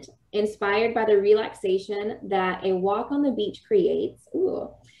scent, inspired by the relaxation that a walk on the beach creates,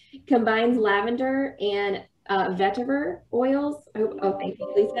 combines lavender and vetiver oils. Oh, thank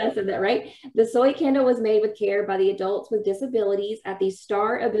you, Lisa, I said that right. The soy candle was made with care by the adults with disabilities at the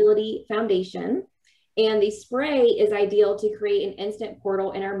Star Ability Foundation. And the spray is ideal to create an instant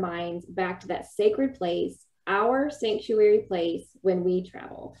portal in our minds back to that sacred place, our sanctuary place when we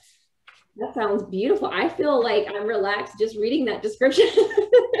travel. That sounds beautiful. I feel like I'm relaxed just reading that description.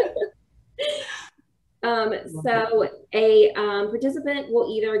 So a participant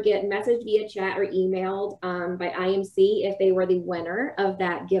will either get messaged via chat or emailed by IMC if they were the winner of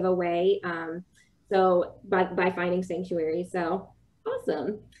that giveaway. So by Finding Sanctuary. So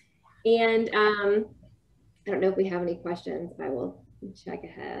awesome. And I don't know if we have any questions. I will check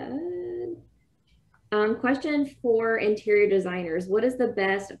ahead. Question for interior designers. What is the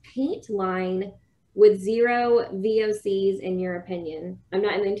best paint line with 0 VOCs in your opinion? I'm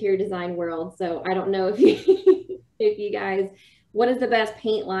not in the interior design world, so I don't know if you, if you guys, what is the best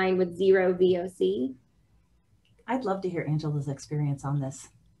paint line with 0 VOC? I'd love to hear Angela's experience on this.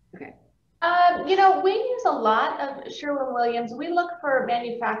 Okay. You know, we use a lot of Sherwin-Williams. We look for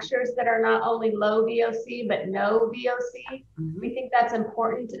manufacturers that are not only low VOC, but no VOC. We think that's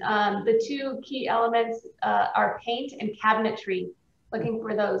important. The 2 key elements are paint and cabinetry, looking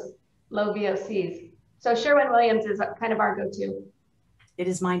for those low VOCs. So Sherwin-Williams is kind of our go-to. It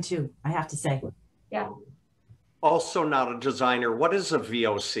is mine too, I have to say. Yeah. Also not a designer. What is a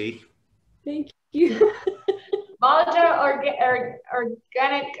VOC? Thank you. Volatile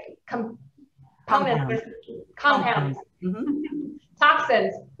organic compounds.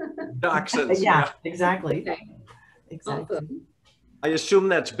 Toxins. Toxins. Yeah, exactly. Okay. Exactly. Awesome. I assume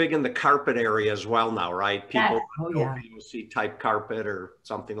that's big in the carpet area as well now, right? People Yes. VOC type carpet or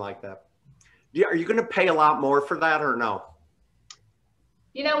something like that. Are you going to pay a lot more for that or no?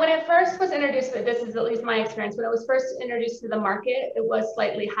 You know, when it first was introduced, this is at least my experience, when it was first introduced to the market, it was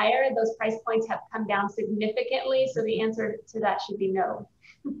slightly higher. Those price points have come down significantly. So the answer to that should be no.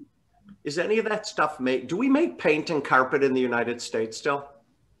 Is any of that stuff made? Do we make paint and carpet in the United States still?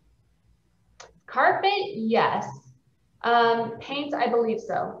 Carpet, yes. Paint, I believe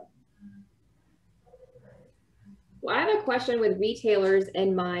so. Well, I have a question with retailers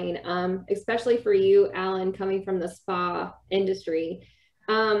in mind, especially for you, Allan, coming from the spa industry.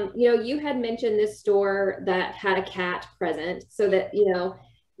 You know, you had mentioned this store that had a cat present, so that, you know,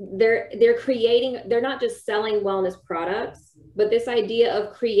 they're creating, they're not just selling wellness products, but this idea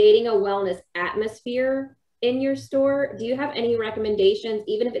of creating a wellness atmosphere in your store. Do you have any recommendations,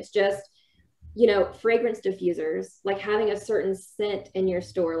 even if it's just, you know, fragrance diffusers, like having a certain scent in your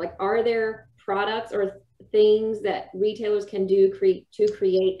store? Like, are there products or things that retailers can do to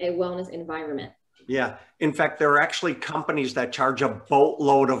create a wellness environment? Yeah. In fact, there are actually companies that charge a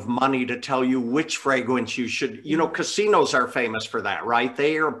boatload of money to tell you which fragrance you should, you know, casinos are famous for that, right?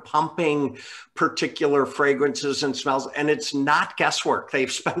 They are pumping particular fragrances and smells, and it's not guesswork.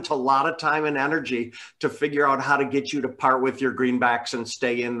 They've spent a lot of time and energy to figure out how to get you to part with your greenbacks and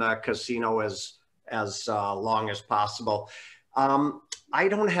stay in the casino as long as possible. I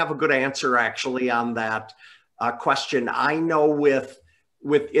don't have a good answer actually on that question. I know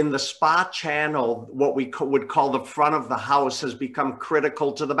within the spa channel, what we would call the front of the house has become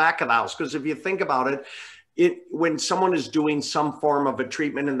critical to the back of the house. Because if you think about it, when someone is doing some form of a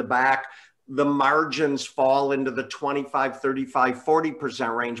treatment in the back, the margins fall into the 25, 35,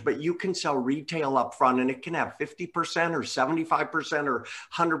 40% range, but you can sell retail up front and it can have 50% or 75% or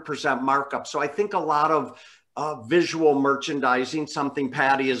 100% markup. So I think a lot of visual merchandising, something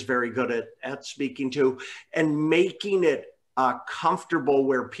Patti is very good at speaking to, and making it comfortable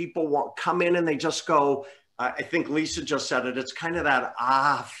where people come in and they just go, I think Lisa just said it, it's kind of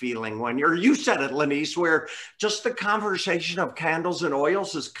that feeling when you said it, Lenise, where just the conversation of candles and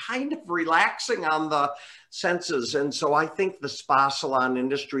oils is kind of relaxing on the senses. And so I think the spa salon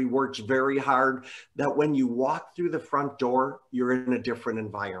industry works very hard that when you walk through the front door, you're in a different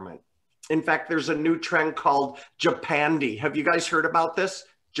environment. In fact, there's a new trend called Japandi. Have you guys heard about this?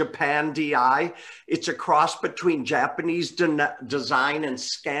 Japandi. It's a cross between Japanese design and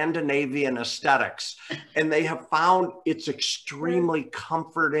Scandinavian aesthetics. And they have found it's extremely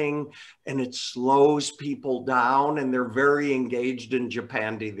comforting and it slows people down, and they're very engaged in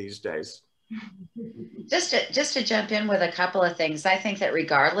Japandi these days. Just to jump in with a couple of things, I think that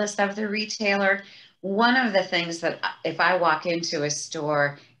regardless of the retailer, one of the things that if I walk into a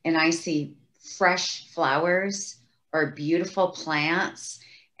store and I see fresh flowers or beautiful plants,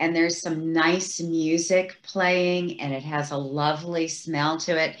 and there's some nice music playing and it has a lovely smell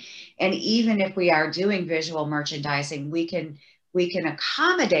to it. And even if we are doing visual merchandising, we can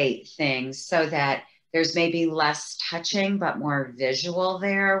accommodate things so that there's maybe less touching, but more visual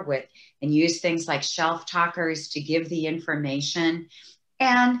there and use things like shelf talkers to give the information,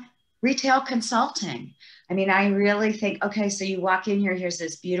 and retail consulting. I mean, I really think, okay, so you walk in here, here's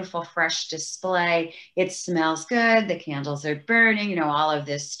this beautiful, fresh display. It smells good. The candles are burning, you know, all of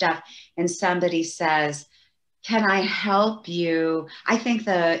this stuff. And somebody says, can I help you? I think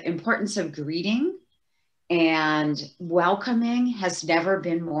the importance of greeting and welcoming has never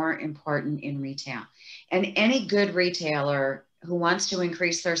been more important in retail. And any good retailer who wants to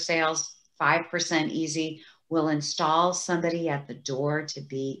increase their sales 5% easy will install somebody at the door to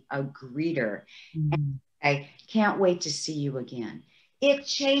be a greeter. Mm-hmm. I can't wait to see you again. It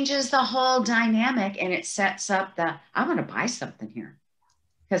changes the whole dynamic, and it sets up I want to buy something here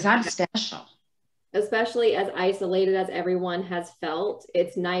because I'm special. Especially as isolated as everyone has felt,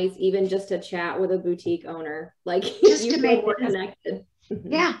 it's nice even just to chat with a boutique owner, like just to make more connected.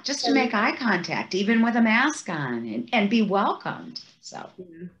 Yeah, just to make eye contact, even with a mask on, and be welcomed. So.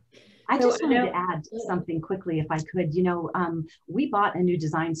 Yeah. I just wanted to add something quickly, if I could. You know, we bought a new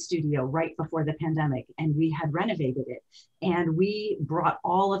design studio right before the pandemic, and we had renovated it. And we brought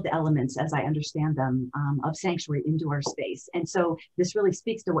all of the elements, as I understand them, of Sanctuary into our space. And so this really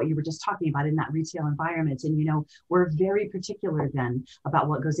speaks to what you were just talking about in that retail environment. And, you know, we're very particular then about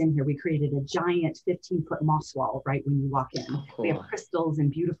what goes in here. We created a giant 15-foot moss wall, right, when you walk in. Oh, cool. We have crystals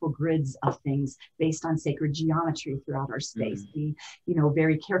and beautiful grids of things based on sacred geometry throughout our space. We, you know,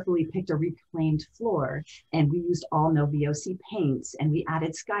 very carefully picked a reclaimed floor, and we used all no VOC paints, and we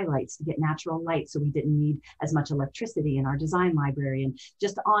added skylights to get natural light so we didn't need as much electricity in our design library, and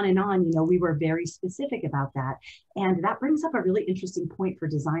just on and on. You know, we were very specific about that. And that brings up a really interesting point for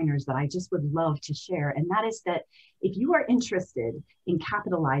designers that I just would love to share. And that is that if you are interested in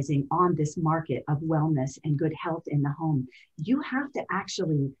capitalizing on this market of wellness and good health in the home, you have to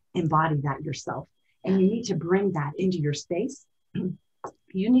actually embody that yourself. And you need to bring that into your space.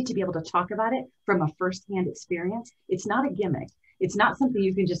 You need to be able to talk about it from a firsthand experience. It's not a gimmick. It's not something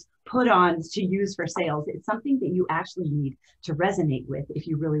you can just put on to use for sales. It's something that you actually need to resonate with if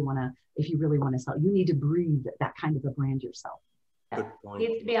you really want to sell. You need to breathe that kind of a brand yourself. Good point. It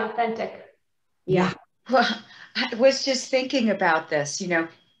needs to be authentic. Yeah. Well, I was just thinking about this. You know,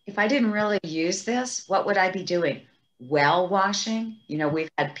 if I didn't really use this, what would I be doing? Well washing. You know, we've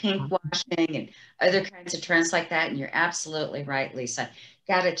had pink washing and other kinds of trends like that. And you're absolutely right, Lisa.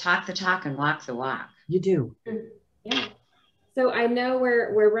 Got to talk the talk and walk the walk. You do. Yeah. So I know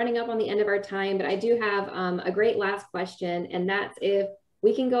we're running up on the end of our time, but I do have a great last question, and that's if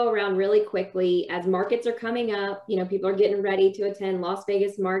we can go around really quickly as markets are coming up. You know, people are getting ready to attend Las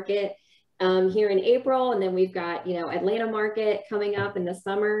Vegas market here in April, and then we've got, you know, Atlanta market coming up in the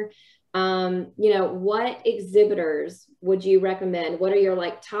summer. You know, what exhibitors would you recommend? What are your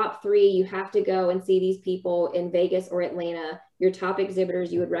like top 3? You have to go and see these people in Vegas or Atlanta. Your top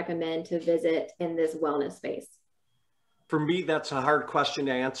exhibitors you would recommend to visit in this wellness space? For me, that's a hard question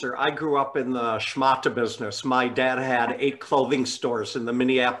to answer. I grew up in the schmata business. My dad had 8 clothing stores in the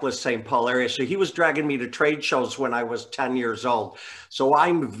Minneapolis, St. Paul area. So he was dragging me to trade shows when I was 10 years old. So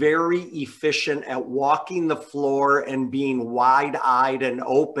I'm very efficient at walking the floor and being wide-eyed and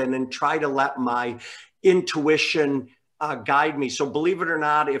open and try to let my intuition guide me. So believe it or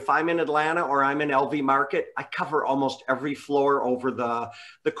not, if I'm in Atlanta or I'm in LV Market, I cover almost every floor over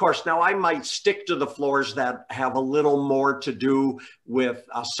the course. Now I might stick to the floors that have a little more to do with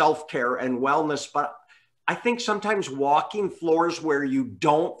self-care and wellness, but I think sometimes walking floors where you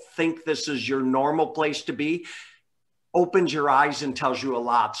don't think this is your normal place to be opens your eyes and tells you a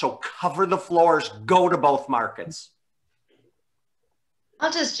lot. So cover the floors, go to both markets.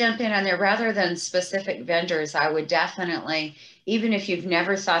 I'll just jump in on there. Rather than specific vendors, I would definitely, even if you've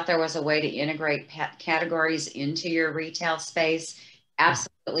never thought there was a way to integrate pet categories into your retail space,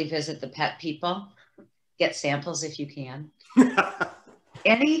 absolutely visit the pet people. Get samples if you can.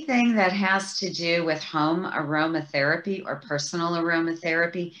 Anything that has to do with home aromatherapy or personal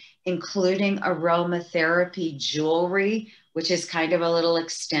aromatherapy, including aromatherapy jewelry, which is kind of a little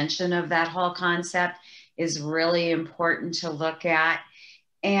extension of that whole concept, is really important to look at.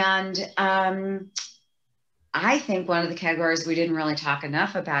 And I think one of the categories we didn't really talk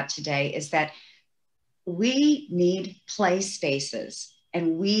enough about today is that we need play spaces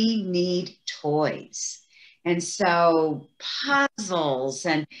and we need toys. And so puzzles,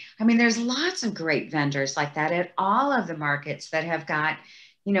 and I mean, there's lots of great vendors like that at all of the markets that have got,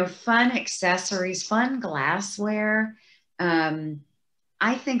 you know, fun accessories, fun glassware.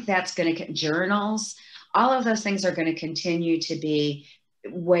 I think that's going to, journals, all of those things are going to continue to be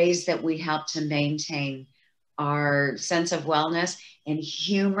ways that we help to maintain our sense of wellness, and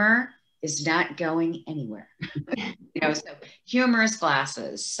humor is not going anywhere. You know, so humorous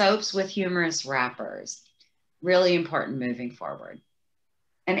glasses, soaps with humorous wrappers, really important moving forward,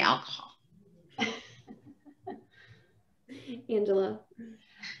 and alcohol. Angela.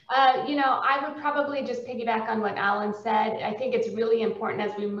 You know, I would probably just piggyback on what Allan said. I think it's really important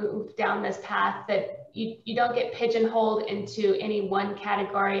as we move down this path that you don't get pigeonholed into any one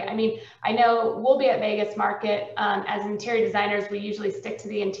category. I mean, I know we'll be at Vegas Market. As interior designers, we usually stick to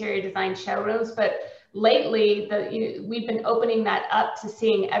the interior design showrooms, but lately we've been opening that up to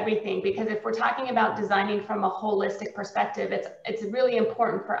seeing everything, because if we're talking about designing from a holistic perspective, it's really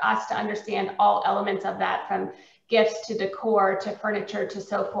important for us to understand all elements of that, from gifts to decor to furniture to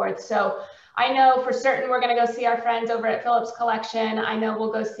so forth. So I know for certain we're going to go see our friends over at Phillips Collection. I know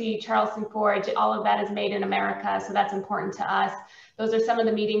we'll go see Charleston Forge. All of that is made in America, so that's important to us. Those are some of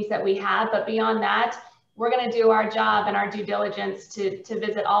the meetings that we have, but beyond that, we're going to do our job and our due diligence to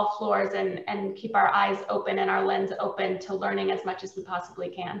visit all floors and keep our eyes open and our lens open to learning as much as we possibly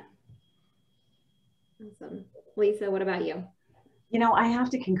can. Awesome. Lisa, what about you? You know, I have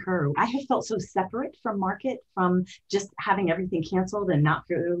to concur. I have felt so separate from market, from just having everything canceled and not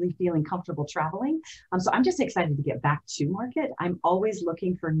really feeling comfortable traveling. So I'm just excited to get back to market. I'm always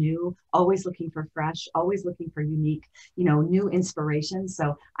looking for new, always looking for fresh, always looking for unique, you know, new inspiration.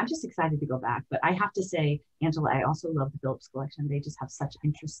 So I'm just excited to go back. But I have to say, Angela, I also love the Phillips Collection. They just have such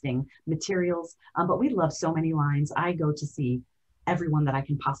interesting materials, but we love so many lines. I go to see everyone that I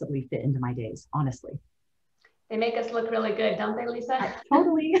can possibly fit into my days, honestly. They make us look really good, don't they, Lisa?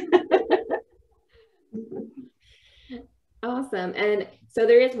 Totally. Awesome. And so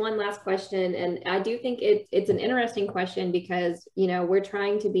there is one last question, and I do think it's an interesting question because, you know, we're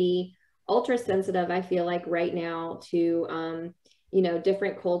trying to be ultra sensitive, I feel like right now, to, you know,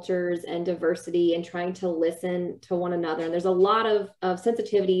 different cultures and diversity, and trying to listen to one another. And there's a lot of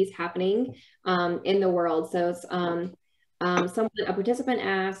sensitivities happening in the world. So a participant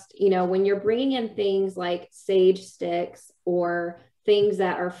asked, you know, when you're bringing in things like sage sticks or things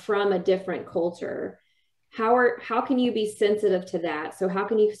that are from a different culture, how can you be sensitive to that? So how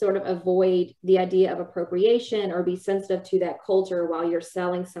can you sort of avoid the idea of appropriation or be sensitive to that culture while you're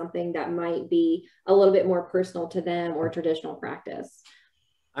selling something that might be a little bit more personal to them or traditional practice?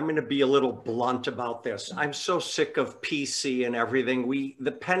 I'm going to be a little blunt about this. I'm so sick of PC and everything.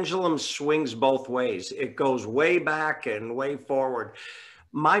 The pendulum swings both ways. It goes way back and way forward.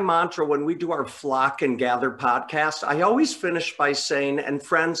 My mantra when we do our Flock and Gather podcast, I always finish by saying, and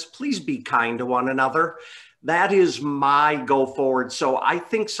friends, please be kind to one another. That is my go forward. So I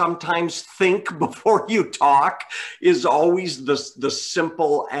think sometimes think before you talk is always the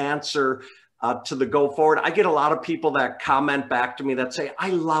simple answer. to the go forward. I get a lot of people that comment back to me that say, I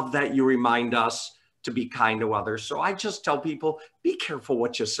love that you remind us to be kind to others. So I just tell people, be careful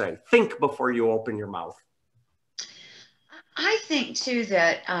what you say. Think before you open your mouth. I think too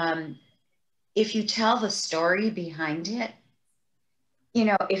that if you tell the story behind it, you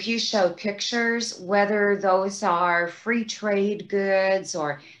know, if you show pictures, whether those are free trade goods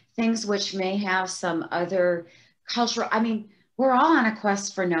or things which may have some other cultural, I mean, we're all on a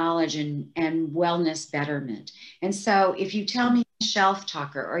quest for knowledge and wellness betterment. And so if you tell me shelf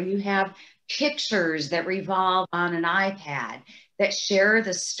talker, or you have pictures that revolve on an iPad that share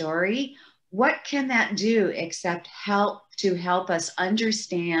the story, what can that do except help us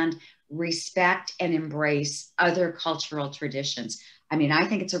understand, respect, and embrace other cultural traditions? I mean, I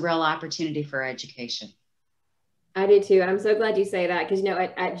think it's a real opportunity for education. I do too. I'm so glad you say that, because, you know,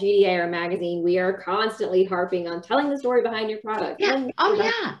 at GDA, our magazine, we are constantly harping on telling the story behind your product. Yeah. Oh,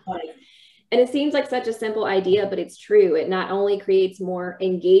 yeah. And it seems like such a simple idea, but it's true. It not only creates more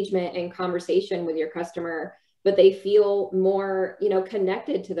engagement and conversation with your customer, but they feel more, you know,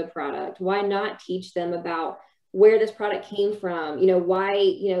 connected to the product. Why not teach them about where this product came from? You know, why,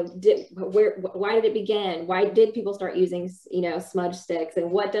 you know, why did it begin? Why did people start using, you know, smudge sticks,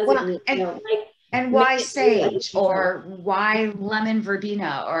 and what does it mean? And, you know, like, and why sage, or why lemon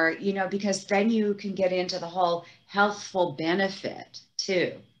verbena, or, you know, because then you can get into the whole healthful benefit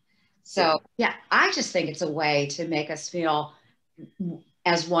too. So yeah, I just think it's a way to make us feel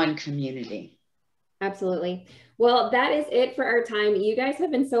as one community. Absolutely. Well, that is it for our time. You guys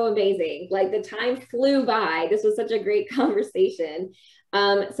have been so amazing. Like, the time flew by. This was such a great conversation.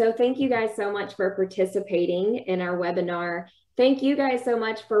 So thank you guys so much for participating in our webinar. Thank you guys so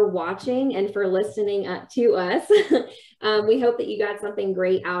much for watching and for listening to us. We hope that you got something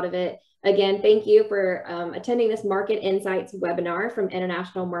great out of it. Again, thank you for attending this Market Insights webinar from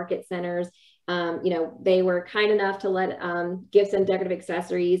International Market Centers. You know, they were kind enough to let Gifts and Decorative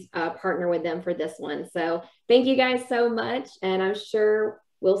Accessories partner with them for this one. So thank you guys so much, and I'm sure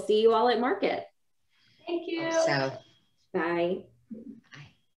we'll see you all at Market. Thank you. So. Bye.